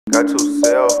Got your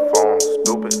cell phone,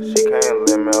 stupid. She can't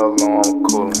leave me alone, I'm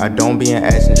cool. I don't be in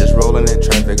action, just rolling in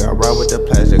traffic. I ride with the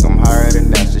plastic, I'm higher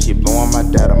than NASA. She blowing my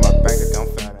data, my bank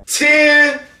account fat.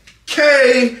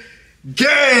 10K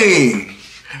gang.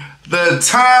 The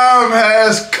time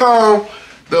has come.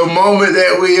 The moment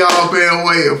that we all been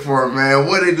waiting for, man.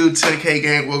 What it do, 10K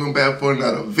gang? Welcome back for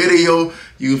another video.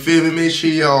 You feel me? Make sure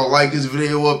y'all like this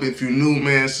video up. If you new,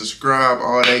 man, subscribe,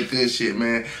 all that good shit,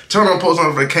 man. Turn on post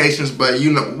notifications, but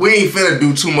you know, we ain't finna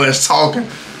do too much talking.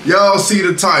 Y'all see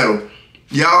the title.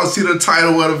 Y'all see the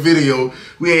title of the video.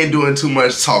 We ain't doing too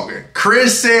much talking.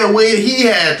 Chris said what he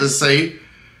had to say.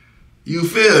 You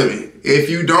feel me? If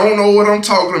you don't know what I'm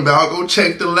talking about, go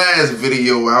check the last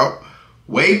video out.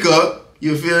 Wake up.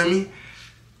 You feel me?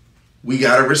 We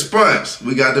got a response.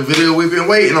 We got the video we've been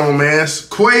waiting on, man.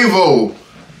 Quavo.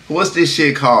 What's this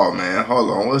shit called, man? Hold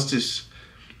on. What's this?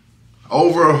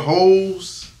 Over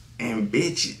hoes and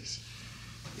bitches.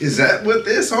 Is that what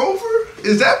this over?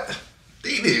 Is that?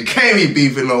 These niggas can't be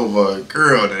beefing over a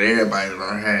girl that everybody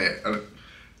done had. But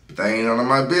that ain't none of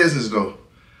my business, though.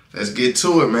 Let's get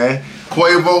to it, man.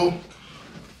 Quavo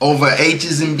over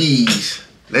H's and B's.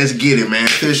 Let's get it, man.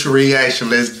 Official reaction.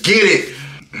 Let's get it.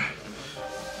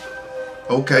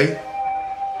 Okay.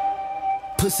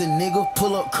 Pussy nigga,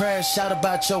 pull up, crash, shout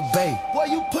about your bae. Why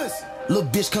you pussy? Little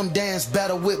bitch come dance,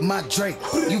 battle with my Drake.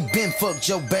 You been fucked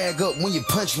your bag up when you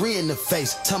punch Rhea in the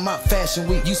face. Talking about fashion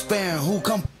week, you sparing who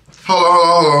come? Hold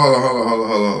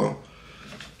on.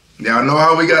 Y'all know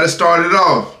how we gotta start it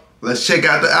off. Let's check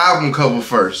out the album cover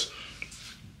first.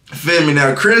 Feel me?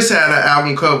 Now, Chris had an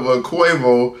album cover of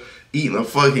Quavo eating a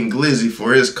fucking glizzy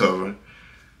for his cover.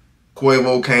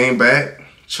 Quavo came back,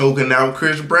 choking out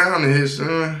Chris Brown and his,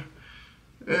 I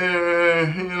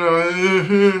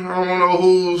don't know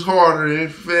who's harder, you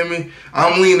feel me?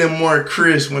 I'm leaning more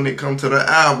Chris when it comes to the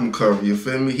album cover, you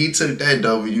feel me? He took that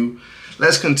W.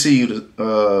 Let's continue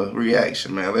the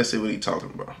reaction, man. Let's see what he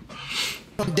talking about.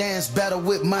 Come dance, battle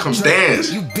with my Come Drake.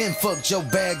 dance. You been fucked your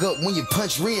bag up when you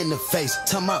punch Rhea in the face.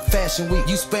 Talking about fashion week,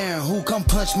 you sparing who come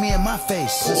punch me in my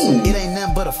face. Ooh. It ain't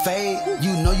nothing but a fade.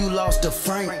 You know you lost to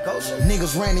Frank.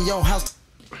 Niggas ran in your house.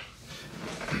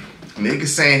 Niggas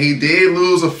saying he did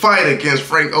lose a fight against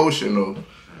Frank Ocean, though.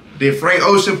 Did Frank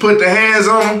Ocean put the hands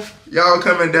on him? Y'all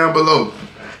comment down below.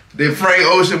 Did Frank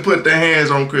Ocean put the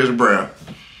hands on Chris Brown?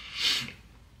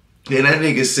 Then that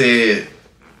nigga said,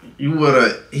 you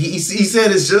would've, he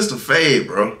said it's just a fade,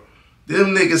 bro.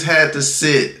 Them niggas had to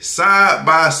sit side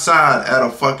by side at a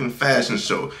fucking fashion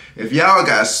show. If y'all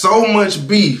got so much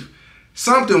beef,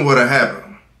 something would've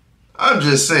happened. I'm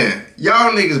just saying,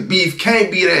 y'all niggas beef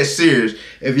can't be that serious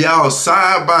if y'all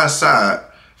side by side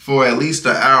for at least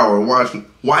an hour watching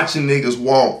niggas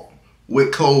walk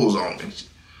with clothes on and shit.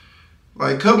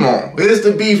 Like, come on. Is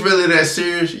the beef really that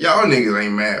serious? Y'all niggas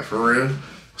ain't mad for real.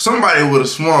 Somebody would have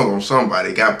swung on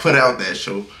somebody, got put out that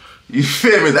show. You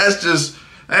feel me? That's just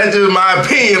my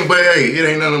opinion, but hey, it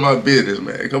ain't none of my business,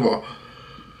 man. Come on.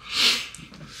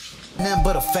 Nothing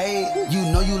but a fade. You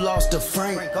know you lost to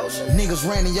Frank. Niggas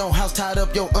ran in your house, tied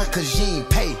up your aunt cause you ain't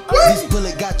paid. This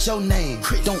bullet got your name.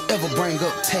 Don't ever bring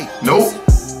up tape. Nope.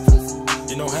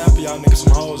 You know, half of y'all niggas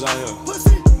some hoes out here.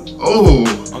 Oh,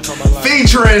 I'm talking about like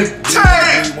featuring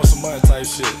Tank. Want some money type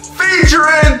shit.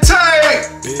 Featuring Tank.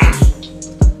 Bitch.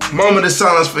 Moment of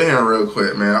silence for him real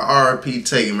quick, man. R.I.P.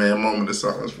 Take, man. Moment of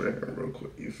silence for him real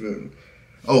quick. You feel me?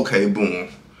 Okay, boom.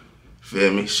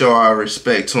 Feel me? Show our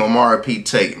respect to him. R.I.P.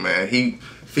 Take, man. He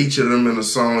featured him in the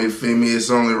song. You feel me? It's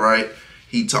only right.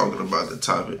 He talking about the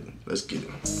topic. Let's get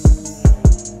him.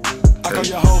 I call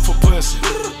your hoe for pussy.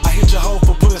 I hit your hoe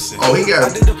for pussy. Oh, he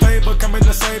got. I did the paper, coming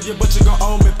to save you, but you gon'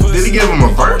 owe me pussy. Did he give him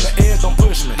a verse? The edge, don't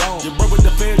push me. You broke with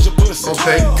the feds, you pussy.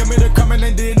 Okay. Coming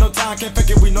and did no time, can't fake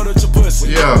it. We know that you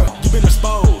pussy. Yeah. You been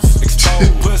exposed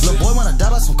pussy. Little boy wanna die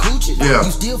by some coochie. Yeah.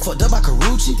 You still fucked up by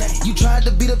Karuchi. You tried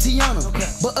to beat up Tiana,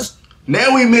 but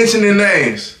Now we mentioning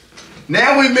names.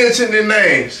 Now we mentioning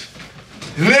names.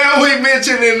 Now we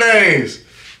mentioning names.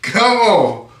 Come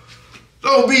on.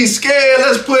 Don't be scared.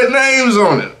 Let's put names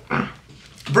on it.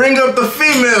 Bring up the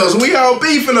females we all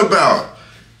beefing about.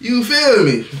 You feel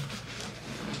me?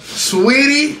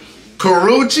 Sweetie,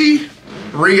 Karuchi,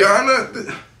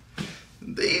 Rihanna.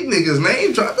 These niggas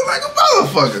name dropping like a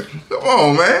motherfucker. Come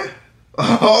on, man.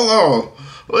 Hold on.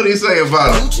 What did he say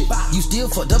about it? You still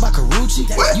fucked up by Karuchi.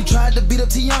 What? You tried to beat up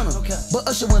Tiana, but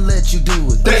Usher wouldn't let you do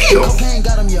it. Damn. Cocaine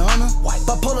got him, your honor.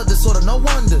 Bipolar disorder, no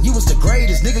wonder. You was the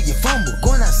greatest, nigga, you fumble.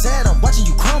 Going outside, I'm watching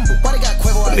you crumble. Why they got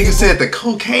Quavo out? Nigga said the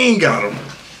cocaine got him.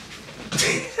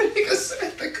 Nigga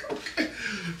said the cocaine.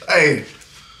 Hey.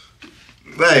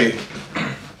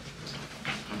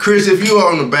 Chris, if you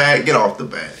on the bag, get off the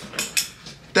bag.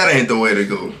 That ain't the way to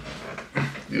go.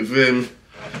 You feel me?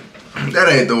 That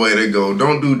ain't the way to go.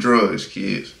 Don't do drugs,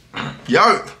 kids.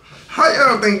 Y'all, how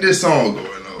y'all think this song going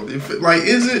on? Like,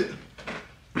 is it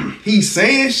he's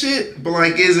saying shit, but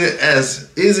like, is it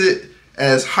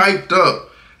as hyped up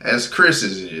as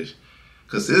Chris's is?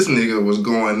 Cause this nigga was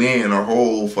going in the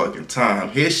whole fucking time.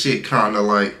 His shit kind of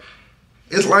like,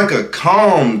 it's like a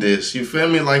calm diss. You feel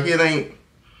me? Like it ain't.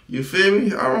 You feel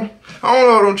me? I don't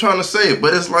know what I'm trying to say,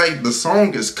 but it's like the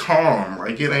song is calm.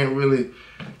 Like it ain't really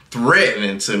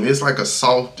threatening to me. It's like a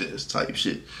soft diss type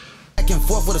shit. Back and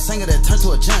forth with a singer that turned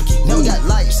to a junkie. Now we got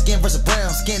light skin versus brown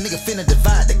skin. Nigga finna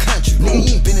divide the country. Nigga,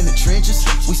 you ain't been in the trenches.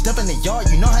 We step in the yard,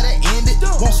 you know how that ended.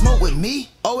 Won't smoke with me.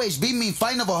 OHB mean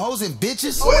fighting over hoes and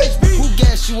bitches. Who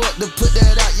gassed you up to put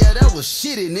that out? Yeah, that was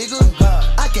shitty, nigga.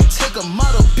 I can take a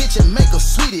model bitch and make her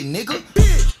sweetie, nigga.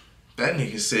 That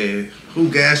nigga said, who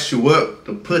gassed you up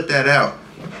to put that out?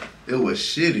 It was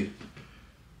shitty.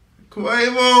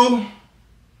 Quavo,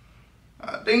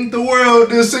 I think the world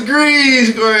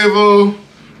disagrees, Quavo.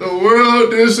 The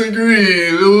world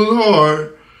disagrees. It was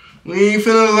hard. We ain't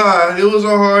finna lie. It was a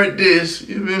hard diss.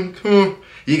 You been, come on.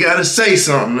 You gotta say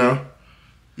something now.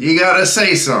 You gotta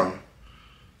say something.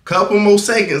 Couple more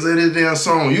seconds of this damn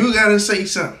song. You gotta say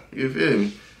something. You feel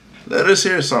me? Let us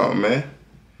hear something, man.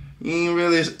 You ain't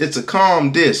really, it's a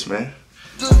calm diss, man.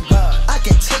 I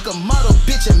can take a model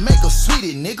bitch and make her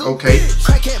sweetie, nigga. Okay.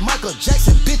 Crackhead Michael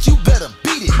Jackson, bitch, you better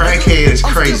beat it. Crackhead is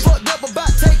crazy. I'm still fucked up about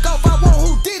take off, I want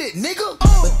who did it, nigga.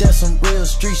 But that's some real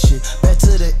street shit, back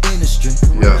to the industry.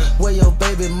 Yeah. Where your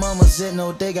baby mamas at,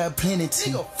 no, they got plenty to.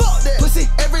 Nigga, fuck that. Pussy,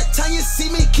 every time you see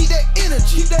me, keep that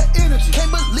energy. Keep that energy. Can't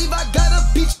believe I got a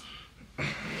bitch.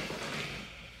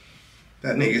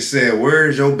 That nigga said,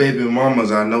 where's your baby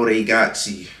mamas? I know they got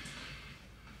tea.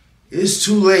 It's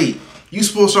too late. You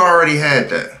supposed to already had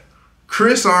that.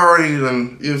 Chris already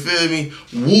done, you feel me,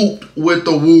 whooped with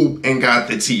the whoop and got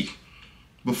the tea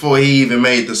before he even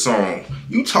made the song.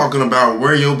 You talking about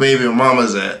where your baby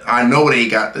mama's at? I know they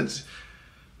got the tea.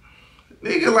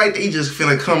 Nigga, like they just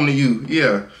finna come to you.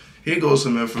 Yeah, here goes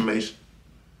some information.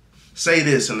 Say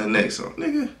this in the next song.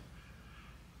 Nigga,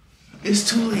 it's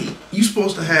too late. You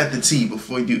supposed to have the tea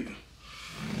before you.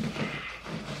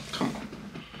 Come on.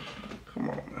 Come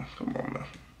on, man. Come on, man.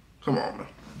 Come on, man.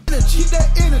 Keep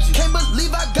that energy. Can't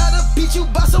believe I gotta beat you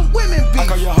by some women, bitch. I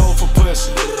call your hoe for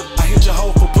pussy. I hit your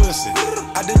hoe for pussy.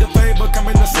 I did the favor, come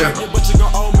in the second, but you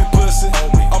gon' owe me pussy.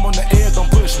 I'm on the edge, don't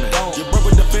push me. You broke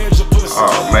with the feds, your pussy.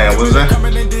 Oh man, what's that?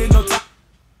 Coming and did no time.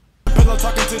 Pillow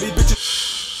talking to these bitches.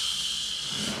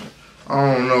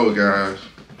 I don't know, guys.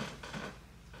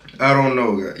 I don't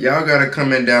know, guys. Y'all gotta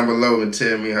comment down below and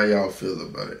tell me how y'all feel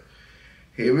about it.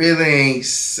 He really ain't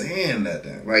saying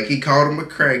nothing. Like, he called him a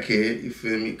crackhead, you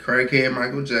feel me? Crackhead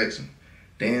Michael Jackson.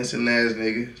 Dancing ass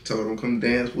nigga. Told him come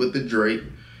dance with the Drake.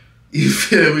 You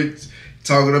feel me?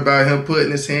 Talking about him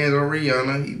putting his hands on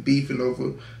Rihanna. He beefing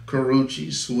over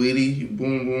Karuchi, Sweetie,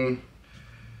 boom, boom.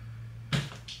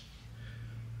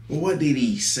 But what did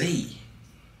he say?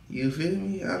 You feel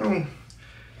me? I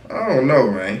don't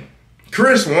know, man.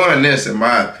 Chris won this, in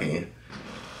my opinion.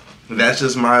 That's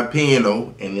just my opinion,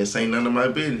 though, and this ain't none of my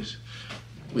business.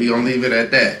 We gonna leave it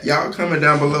at that. Y'all comment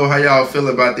down below how y'all feel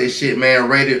about this shit, man.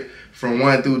 Rate it from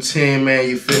 1 through 10, man.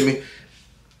 You feel me?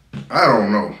 I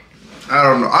don't know.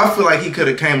 I feel like he could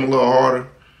have came a little harder.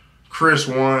 Chris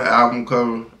won, album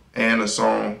cover and a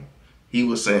song. He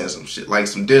was saying some shit, like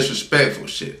some disrespectful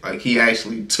shit. Like he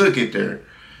actually took it there.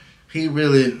 He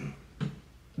really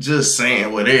just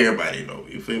saying what everybody know.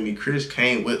 You feel me? Chris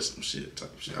came with some shit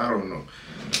type shit. I don't know.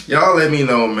 Y'all let me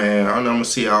know, man. I'm gonna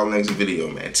see y'all next video,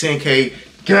 man. 10K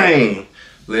gang.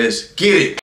 Let's get it.